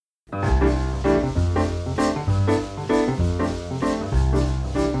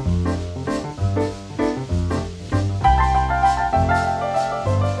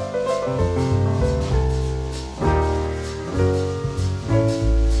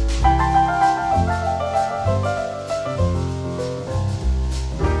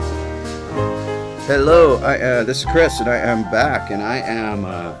Hello, this is Chris, and I am back, and I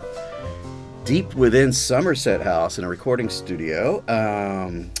am deep within Somerset House in a recording studio.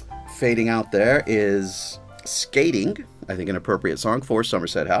 Fading out there is Skating, I think an appropriate song for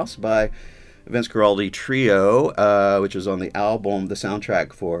Somerset House by Vince Guaraldi Trio, which is on the album, the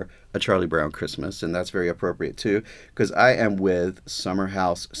soundtrack for A Charlie Brown Christmas, and that's very appropriate too, because I am with Summer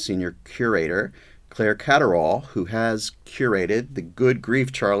House Senior Curator Claire Catterall, who has curated the Good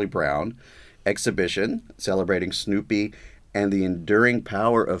Grief Charlie Brown exhibition celebrating Snoopy and the enduring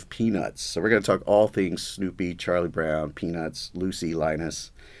power of Peanuts. So we're going to talk all things Snoopy, Charlie Brown, Peanuts, Lucy,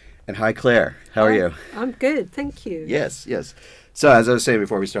 Linus. And hi, Claire. How are you? I'm good, thank you. Yes. So as I was saying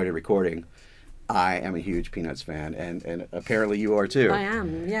before we started recording, I am a huge Peanuts fan, and apparently you are too. I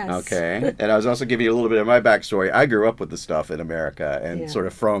am, yes. Okay. And I was also giving you a little bit of my backstory. I grew up with the stuff in America, and sort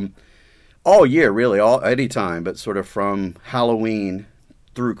of from all year, really, any time, but sort of from Halloween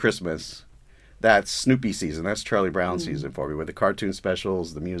through Christmas. That's Snoopy season. That's Charlie Brown season for me, with the cartoon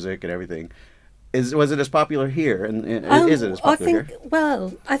specials, the music, and everything. Was it as popular here? And is it as popular here?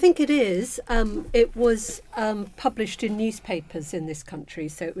 Well, I think it is. It was published in newspapers in this country.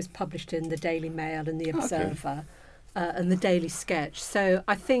 So it was published in the Daily Mail and the Observer and the Daily Sketch. So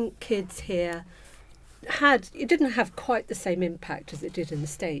I think kids here it didn't have quite the same impact as it did in the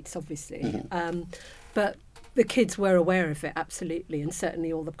States, obviously. Mm-hmm. But the kids were aware of it, absolutely, and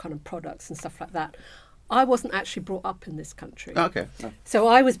certainly all the kind of products and stuff like that. I wasn't actually brought up in this country. Okay. Oh. So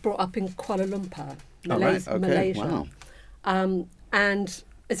I was brought up in Kuala Lumpur, Malaysia. Wow. And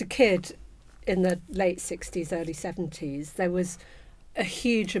as a kid in the late 60s, early 70s, there was a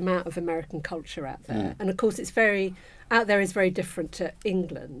huge amount of American culture out there. And of course, out there is very different to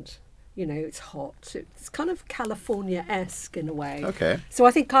England. You know, it's hot. It's kind of California-esque in a way. Okay. So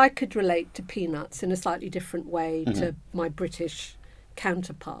I think I could relate to Peanuts in a slightly different way to my British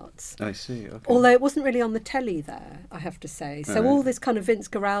counterparts. I see. Okay. Although it wasn't really on the telly there, I have to say. So all this kind of Vince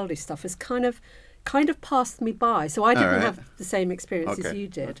Guaraldi stuff has kind of passed me by. So I didn't have the same experience as you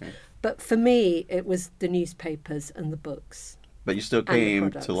did. Okay. But for me, it was the newspapers and the books. But you still came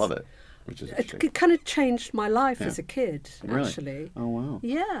to love it. Which is it kind of changed my life as a kid, actually. Really? Oh, wow.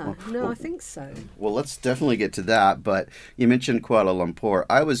 Yeah, I think so. Well, let's definitely get to that. But you mentioned Kuala Lumpur.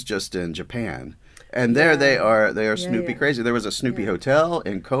 I was just in Japan. And there they are Snoopy crazy. There was a Snoopy hotel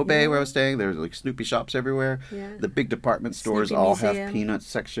in Kobe where I was staying. There was like Snoopy shops everywhere. Yeah. The big department stores Snoopy all museum. have Peanut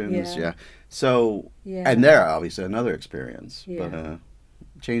sections. Yeah. So, and there obviously another experience. Yeah. But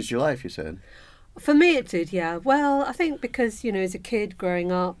changed your life, you said. For me it did, yeah. Well, I think because, as a kid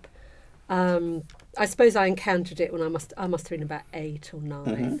growing up, I suppose I encountered it when I must have been about 8 or 9.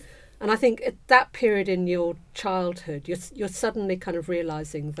 Mm-hmm. And I think at that period in your childhood, you're suddenly kind of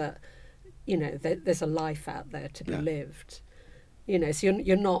realising that, there's a life out there to be lived. So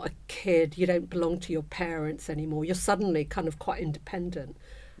you're not a kid, you don't belong to your parents anymore. You're suddenly kind of quite independent.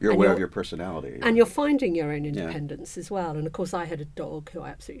 You're aware of your personality. And you're finding your own independence as well. And of course I had a dog who I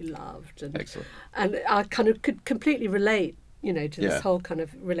absolutely loved. Excellent. And I kind of could completely relate to this whole kind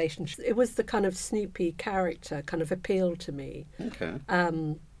of relationship. It was the kind of Snoopy character kind of appealed to me. Okay.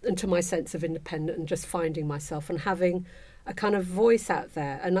 And to my sense of independence and just finding myself and having a kind of voice out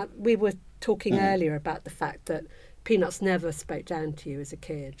there. And we were talking earlier about the fact that Peanuts never spoke down to you as a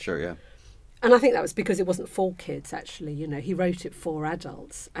kid. Sure, yeah. And I think that was because it wasn't for kids, actually. He wrote it for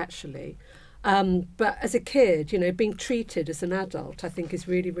adults, actually. But as a kid, being treated as an adult, I think is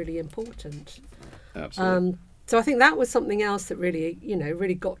really, really important. Absolutely. So I think that was something else that really,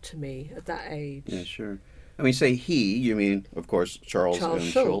 really got to me at that age. Yeah, sure. And when you say he, you mean, of course, Charles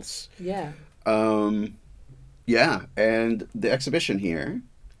Schulz. Yeah. Yeah, and the exhibition here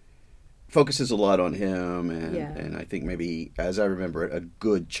focuses a lot on him, and I think maybe, as I remember it, a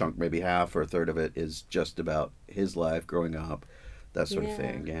good chunk, maybe half or a third of it, is just about his life growing up, that sort of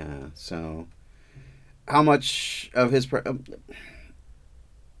thing. Yeah. So, how much of his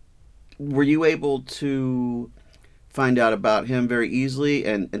were you able to find out about him very easily,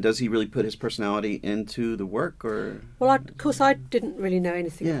 and does he really put his personality into the work? Or well, of course I didn't really know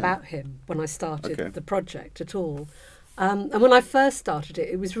anything about him when I started the project at all, and when I first started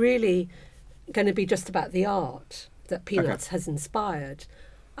it was really going to be just about the art that Peanuts has inspired,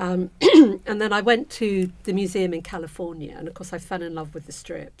 and then I went to the museum in California, and of course I fell in love with the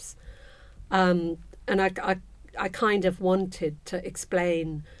strips, and I kind of wanted to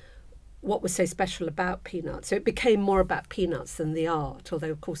explain what was so special about Peanuts. So it became more about Peanuts than the art, although,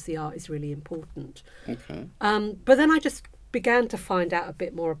 of course, the art is really important. Okay. But then I just began to find out a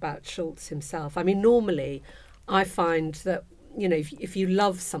bit more about Schulz himself. I mean, normally I find that, if you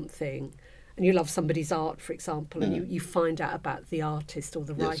love something and you love somebody's art, for example, and you find out about the artist or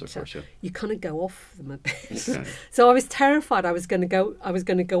the writer, of course, yeah. you kind of go off them a bit. Okay. So I was terrified I was going to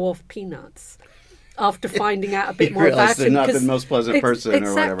go off Peanuts after finding out a bit more about him. Not the most pleasant person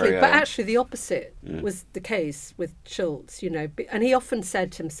or whatever. Yeah. But actually the opposite was the case with Schultz, and he often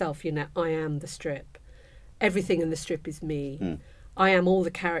said to himself, I am the strip. Everything in the strip is me. I am all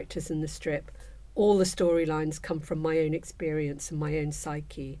the characters in the strip. All the storylines come from my own experience and my own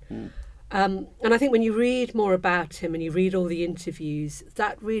psyche. And I think when you read more about him and you read all the interviews,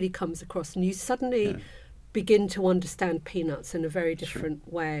 that really comes across, and you suddenly begin to understand Peanuts in a very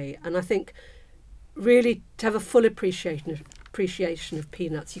different way. And I think really to have a full appreciation of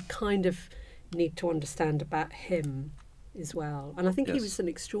Peanuts, you kind of need to understand about him as well. And I think he was an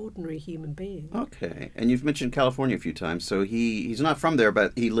extraordinary human being. Okay. And you've mentioned California a few times. So he's not from there,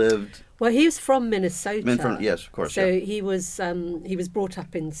 but he lived... Well, he was from Minnesota. Yes, of course. So he was brought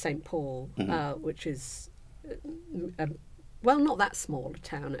up in St. Paul, which is... not that small a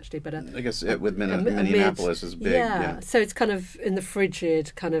town, actually, but I guess with Minneapolis is big. Yeah, so it's kind of in the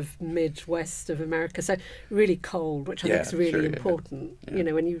frigid kind of Midwest of America, so really cold, which I think is really important.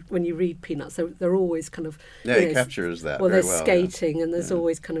 Yeah. When you read Peanuts, they're always kind of... it captures that Well, very they're skating, and there's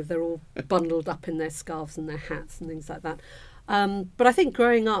always kind of... They're all bundled up in their scarves and their hats and things like that. But I think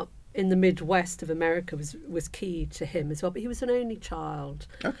growing up in the Midwest of America was key to him as well. But he was an only child.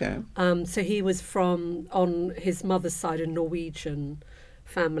 Okay. So he was from, on his mother's side, a Norwegian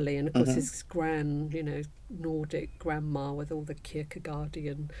family, and of course his Nordic grandma with all the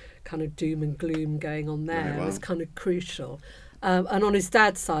Kierkegaardian kind of doom and gloom going on there was kind of crucial. And on his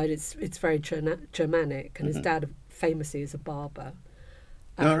dad's side, it's very Germanic, and his dad famously is a barber.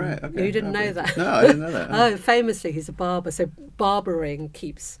 Right. Okay. You didn't know that? No, I didn't know that. Famously, he's a barber. So barbering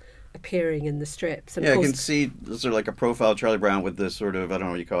keeps appearing in the strips. And I can see sort of like a profile of Charlie Brown with this sort of, I don't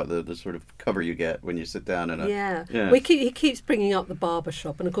know what you call it, the sort of cover you get when you sit down in a... Yeah. Well, he keeps bringing up the barber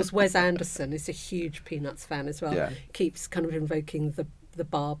shop. And, of course, Wes Anderson is a huge Peanuts fan as well. Yeah. Keeps kind of invoking the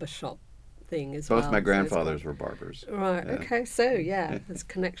barber shop thing as well. Both my grandfathers were barbers. Right. Yeah. Okay. So, there's a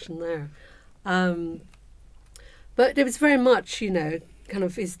connection there. But it was very much, kind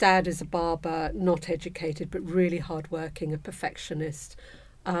of his dad is a barber, not educated, but really hardworking, a perfectionist.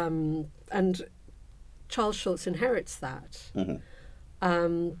 And Charles Schultz inherits that.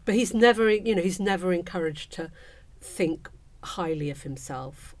 But he's never encouraged to think highly of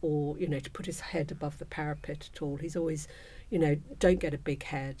himself or, to put his head above the parapet at all. He's always, don't get a big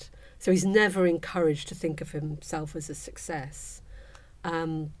head. So he's never encouraged to think of himself as a success.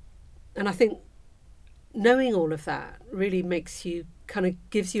 And I think knowing all of that really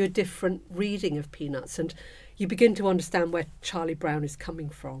gives you a different reading of Peanuts, and you begin to understand where Charlie Brown is coming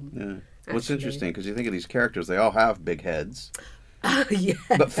from. Yeah. Well, it's interesting because you think of these characters, they all have big heads. Yeah.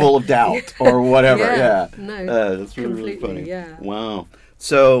 But full of doubt or whatever. No, that's really funny. Yeah. Wow.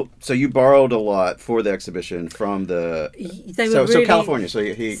 So you borrowed a lot for the exhibition from the... So California. So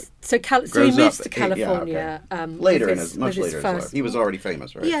he moves to California later in his life. He was already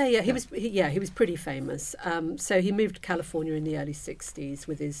famous, right? Yeah. He was pretty famous. So he moved to California in the early '60s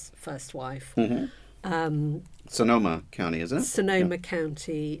with his first wife. Sonoma County, isn't it? Sonoma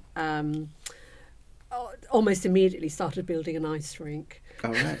County. Almost immediately started building an ice rink. Oh,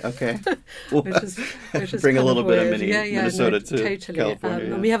 right. Okay. Well, which is bring a little bit of Minnesota to totally.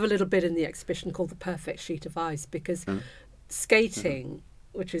 California. And we have a little bit in the exhibition called The Perfect Sheet of Ice, because skating,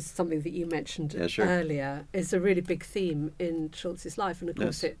 which is something that you mentioned earlier, is a really big theme in Schultz's life. And of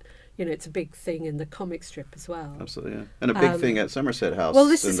course it's a big thing in the comic strip as well. Absolutely, yeah. And a big thing at Somerset House. Well,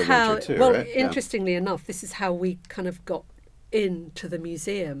 this is how, too, right? Interestingly enough, this is how we kind of got into the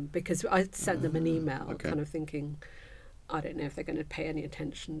museum, because I sent them an email kind of thinking, I don't know if they're going to pay any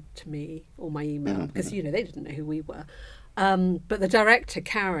attention to me or my email, because, they didn't know who we were. But the director,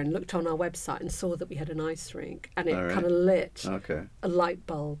 Karen, looked on our website and saw that we had an ice rink, and it kind of lit a light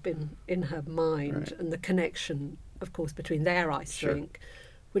bulb in her mind, and the connection, of course, between their ice rink,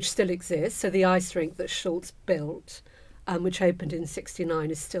 which still exists. So the ice rink that Schultz built, which opened in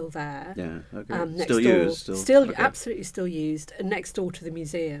 '69, is still there. Yeah, okay. Next still door, used? Absolutely still used, and next door to the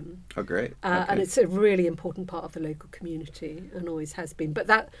museum. Oh, great. And it's a really important part of the local community, and always has been. But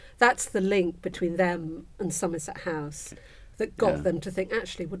that's the link between them and Somerset House that got them to think,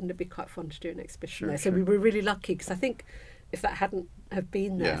 actually, wouldn't it be quite fun to do an exhibition there? So we were really lucky, because I think if that hadn't have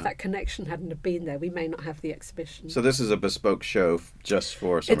been there, if that connection hadn't have been there, we may not have the exhibition. So this is a bespoke show just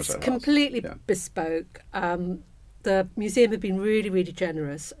for Somerset House? It's completely bespoke. The museum have been really, really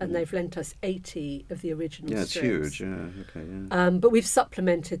generous, and they've lent us 80 of the original strips. Yeah, it's huge. Yeah, okay, but we've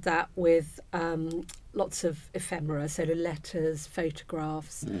supplemented that with lots of ephemera, so letters,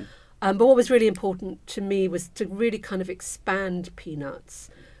 photographs. But what was really important to me was to really kind of expand Peanuts.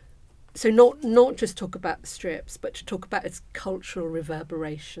 So not just talk about the strips, but to talk about its cultural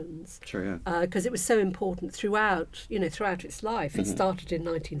reverberations. Sure, yeah. Because it was so important throughout its life. It started in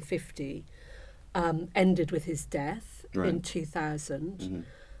 1950, ended with his death in 2000.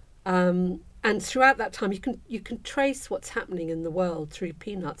 And throughout that time, you can trace what's happening in the world through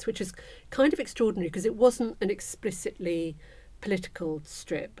Peanuts, which is kind of extraordinary because it wasn't an explicitly political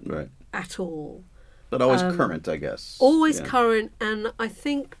strip at all. But always current, I guess. Always current, and I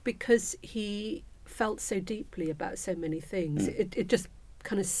think because he felt so deeply about so many things, it just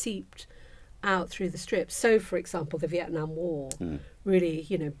kind of seeped out through the strips. So, for example, the Vietnam War, really,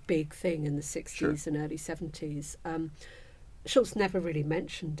 big thing in the 60s and early 70s. Schultz never really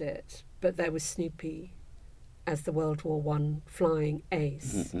mentioned it, but there was Snoopy as the World War I flying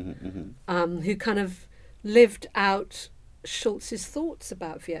ace, who kind of lived out Schultz's thoughts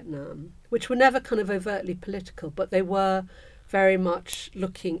about Vietnam, which were never kind of overtly political, but they were very much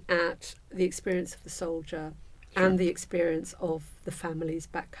looking at the experience of the soldier and the experience of the families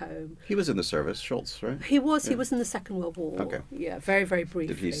back home. He was in the service, Schultz, right? He was in the Second World War. Okay. Yeah, very, very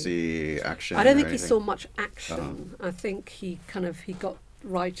briefly. Did he see action? I don't think he saw much action. I think he got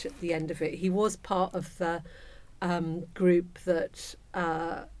right at the end of it. He was part of the group that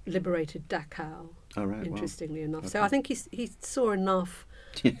liberated Dachau. Oh, right. Interestingly enough. Okay. So I think he saw enough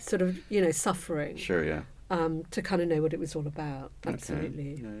sort of, suffering. Sure, yeah. To kind of know what it was all about.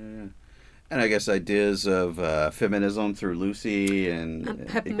 Absolutely. Okay. Yeah. And I guess ideas of feminism through Lucy and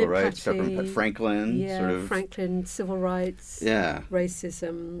equal rights, Peppermint Franklin, sort of. Franklin, civil rights,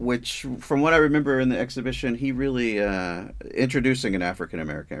 racism. Which, from what I remember in the exhibition, he really introducing an African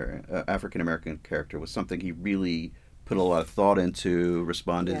American character was something he really put a lot of thought into,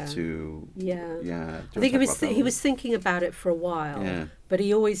 responded to. Yeah. I think he was thinking about it for a while, but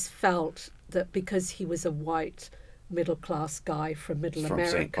he always felt that because he was a white middle-class guy from Middle America,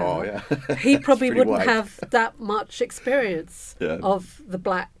 St. Paul, he probably wouldn't have that much experience of the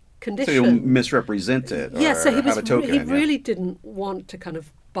black condition. So he'll misrepresent it. So he really didn't want to kind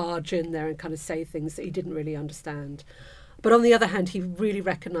of barge in there and kind of say things that he didn't really understand. But on the other hand, he really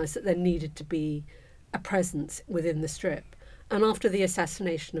recognised that there needed to be a presence within the strip. And after the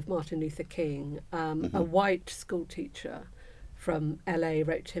assassination of Martin Luther King, a white school teacher from LA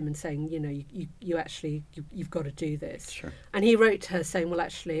wrote to him and saying, you've got to do this. Sure. And he wrote to her saying, well,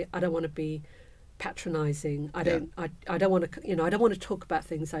 actually, I don't want to be patronising. I don't want to, I don't want to talk about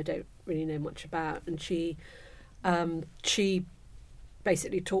things I don't really know much about. And she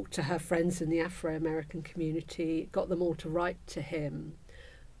basically talked to her friends in the Afro-American community, got them all to write to him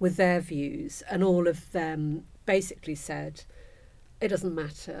with their views, and all of them basically said, it doesn't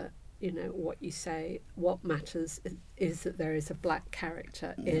matter, what you say. What matters is that there is a black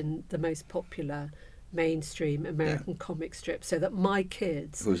character in the most popular mainstream American comic strip, so that my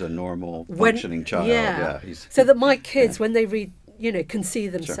kids, who's a normal functioning child, so that my kids, when they read, can see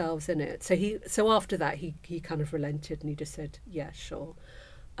themselves in it. So after that, he kind of relented and he just said, yeah, sure,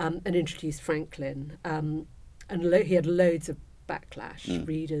 and introduced Franklin, and he had loads of backlash.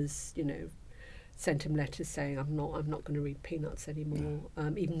 Readers, sent him letters saying, I'm not going to read Peanuts anymore.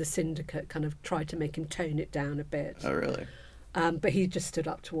 Even the syndicate kind of tried to make him tone it down a bit. Oh, really? But he just stood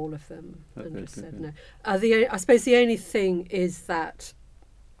up to all of them and just said no. I suppose the only thing is that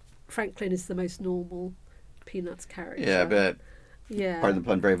Franklin is the most normal Peanuts character. Yeah, I bet. Yeah. Pardon the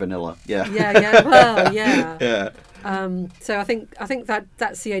pun, very vanilla. Yeah. Yeah. Well, yeah. Yeah. So I think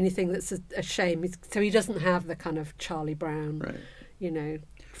that's the only thing that's a shame. So he doesn't have the kind of Charlie Brown, right.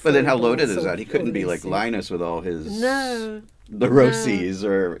 But then how loaded is that? He couldn't be like Linus with all his neuroses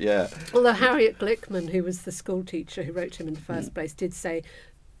or, Although Harriet Glickman, who was the school teacher who wrote him in the first place, did say,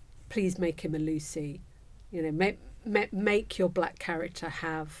 please make him a Lucy. Make your black character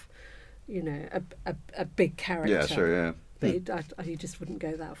have, a big character. Yeah, sure, yeah. But he just wouldn't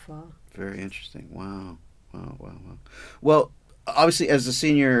go that far. Very interesting. Wow. Well, obviously, as the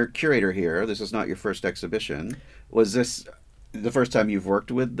senior curator here, this is not your first exhibition. Was this the first time you've worked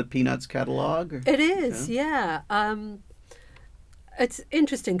with the Peanuts catalog? It is, yeah. It's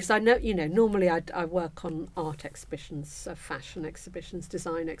interesting because I know, normally I work on art exhibitions, fashion exhibitions,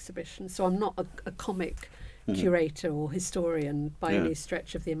 design exhibitions, so I'm not a comic curator or historian by any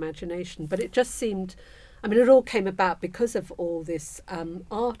stretch of the imagination. But it just seemed, it all came about because of all this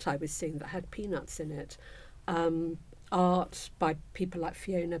art I was seeing that had Peanuts in it. Art by people like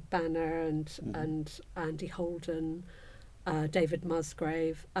Fiona Banner and Andy Holden, David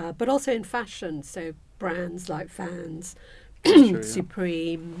Musgrave, but also in fashion, so brands like Vans,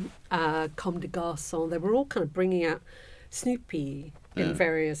 Supreme, Comme des Garçons, they were all kind of bringing out Snoopy in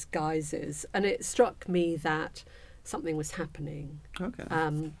various guises, and it struck me that something was happening. Okay.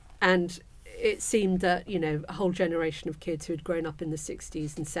 And it seemed that, a whole generation of kids who had grown up in the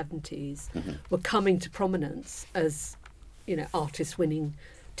 60s and 70s were coming to prominence as, artists winning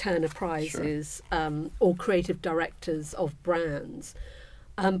Turner Prizes, or creative directors of brands.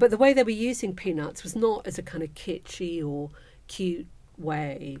 But the way they were using Peanuts was not as a kind of kitschy or cute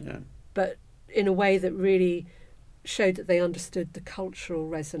way, but in a way that really showed that they understood the cultural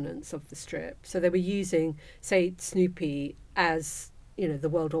resonance of the strip. So they were using, say, Snoopy as, the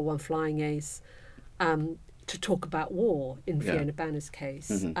World War I flying ace, to talk about war in Fiona Banner's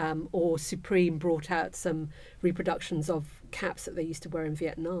case. Or Supreme brought out some reproductions of caps that they used to wear in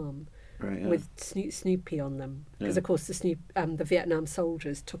Vietnam with Snoopy on them. Because, of course, the Vietnam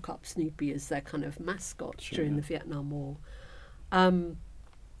soldiers took up Snoopy as their kind of mascot during the Vietnam War.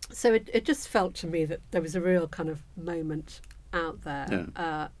 So it just felt to me that there was a real kind of moment out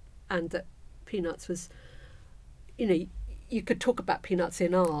there, and that Peanuts was, you could talk about Peanuts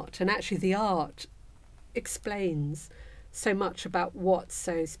in art, and actually the art explains so much about what's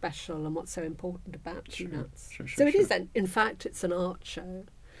so special and what's so important about Peanuts. So it is, in fact, it's an art show.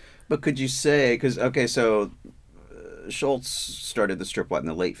 But could you say, so Schultz started the strip, in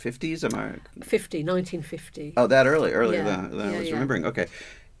the late 50s? 1950. Oh, that earlier than I was remembering. Okay.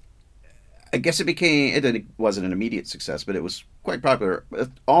 I guess it wasn't an immediate success, but it was quite popular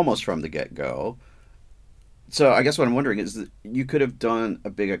almost from the get-go. So I guess what I'm wondering is that you could have done a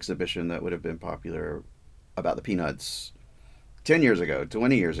big exhibition that would have been popular about the Peanuts 10 years ago,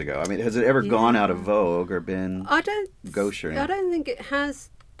 20 years ago. I mean, has it ever gone out of vogue or been gauche or anything? I don't think it has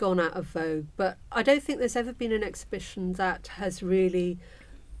gone out of vogue, but I don't think there's ever been an exhibition that has really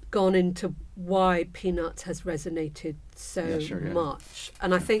gone into why Peanuts has resonated so much.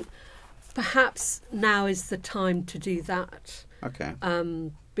 And I think perhaps now is the time to do that. Okay.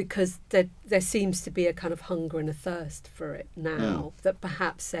 Because there seems to be a kind of hunger and a thirst for it now that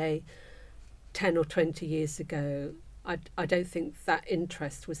perhaps, say, 10 or 20 years ago, I don't think that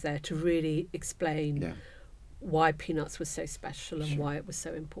interest was there to really explain why Peanuts was so special and why it was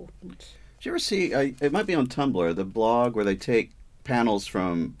so important. Did you ever see, it might be on Tumblr, the blog where they take panels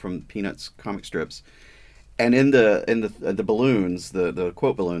from Peanuts comic strips, and in the balloons, the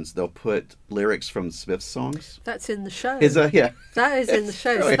quote balloons, they'll put lyrics from Smith's songs? That's in the show. Is that, That is in the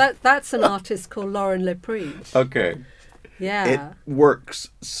show. So that's an artist called Lauren Lepreet. Okay. Yeah. It works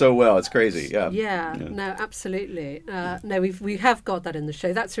so well. It's crazy. Yeah. No, absolutely. No, we have got that in the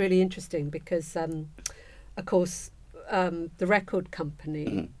show. That's really interesting because, of course, the record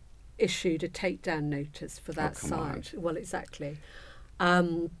company issued a takedown notice for that site. Well, exactly.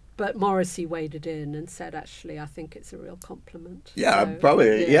 But Morrissey waded in and said, actually, I think it's a real compliment. Yeah, so,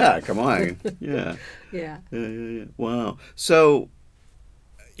 probably. Yeah, come on. Yeah. Yeah. Wow. So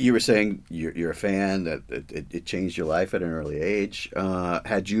you were saying you're a fan, that it changed your life at an early age.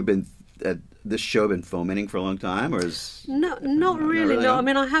 Had this show been fomenting for a long time, or is not really? No, I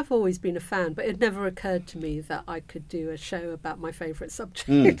mean, I have always been a fan, but it never occurred to me that I could do a show about my favourite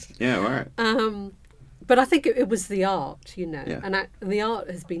subject. Yeah, all right. But I think it was the art, and the art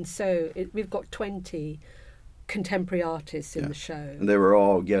has been we've got 20 contemporary artists in the show. And they were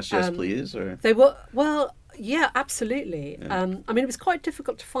all yes, please? Or? They were, well, yeah, absolutely. Yeah. I mean, it was quite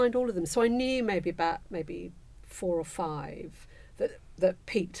difficult to find all of them, so I knew maybe 4 or 5 that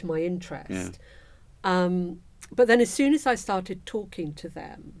piqued my interest. Yeah. But then as soon as I started talking to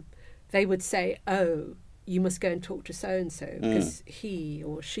them, they would say, oh, you must go and talk to so-and-so because he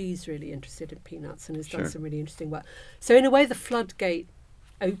or she's really interested in Peanuts and has done some really interesting work. So in a way, the floodgate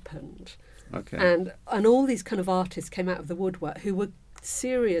opened. Okay. And all these kind of artists came out of the woodwork who were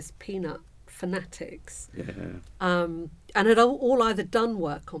serious Peanut fanatics. Yeah. And had all either done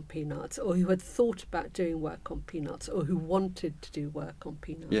work on Peanuts or who had thought about doing work on Peanuts or who wanted to do work on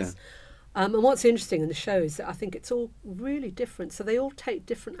Peanuts. Yeah. And what's interesting in the show is that I think it's all really different. So they all take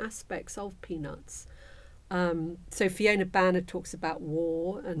different aspects of Peanuts. So Fiona Banner talks about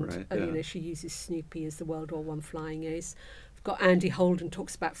war and she uses Snoopy as the World War I flying ace. We've got Andy Holden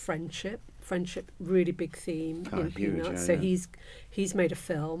talks about friendship, really big theme in Peanuts. So he's made a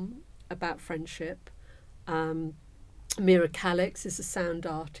film about friendship. Mira Calix is a sound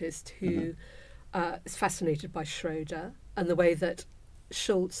artist who is fascinated by Schroeder and the way that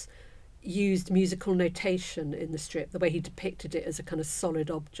Schultz used musical notation in the strip, the way he depicted it as a kind of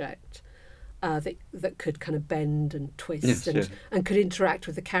solid object. That could kind of bend and twist and could interact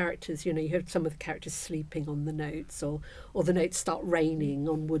with the characters. You heard some of the characters sleeping on the notes or the notes start raining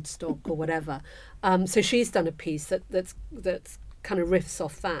on Woodstock or whatever. So she's done a piece that's kind of riffs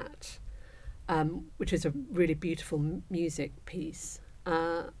off that, which is a really beautiful music piece.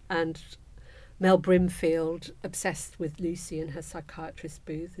 and Mel Brimfield, obsessed with Lucy and her psychiatrist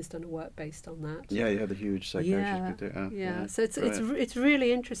booth, has done a work based on that. Yeah, you have the huge psychiatrist booth there. Yeah. So it's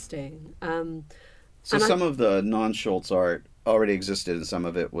really interesting. So some of the non-Schultz art already existed, and some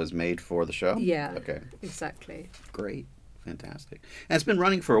of it was made for the show? Yeah. Okay. Exactly. Great. Fantastic. And it's been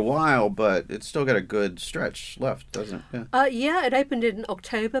running for a while, but it's still got a good stretch left, doesn't it? Yeah, it opened in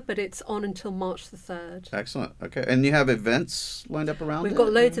October, but it's on until March the 3rd. Excellent. Okay. And you have events lined up around it? We've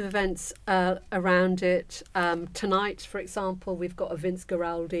got loads of events around it. Tonight, for example, we've got a Vince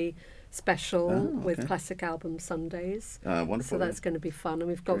Guaraldi special with Classic Album Sundays. Wonderful. So that's going to be fun. And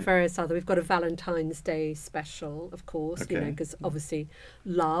we've got various other... We've got a Valentine's Day special, of course, because obviously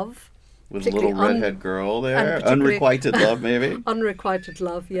love... With a little redhead girl there. Unrequited love, maybe? Unrequited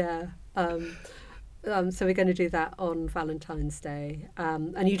love, yeah. So we're going to do that on Valentine's Day.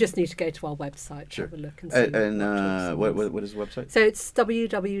 And you just need to go to our website to have a look and see. And what is the website? So it's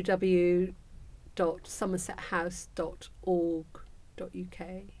www.somersethouse.org.uk,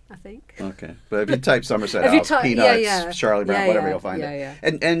 I think. Okay. But if you type Somerset House, Peanuts, Charlie Brown, whatever, you'll find it. Yeah.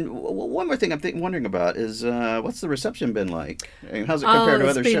 And one more thing I'm wondering about is what's the reception been like? I mean, how's it compared to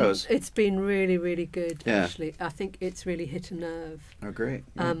other shows? It's been really, really good, actually. I think it's really hit a nerve. Oh, great.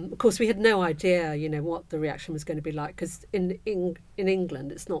 Yeah. Of course, we had no idea, what the reaction was going to be like, because in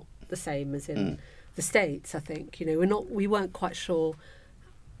England, it's not the same as in the States, I think. We weren't quite sure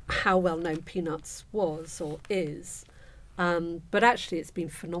how well known Peanuts was or is. But actually, it's been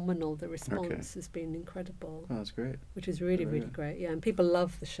phenomenal. The response has been incredible. Oh, that's great. Which is really, really great. Yeah, and people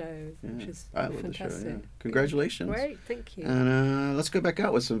love the show, which is fantastic. The show, yeah. Congratulations. Great, thank you. And let's go back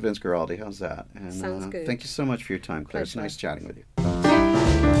out with some Vince Guaraldi. How's that? And, Sounds good. Thank you so much for your time, Claire. It's nice chatting with you.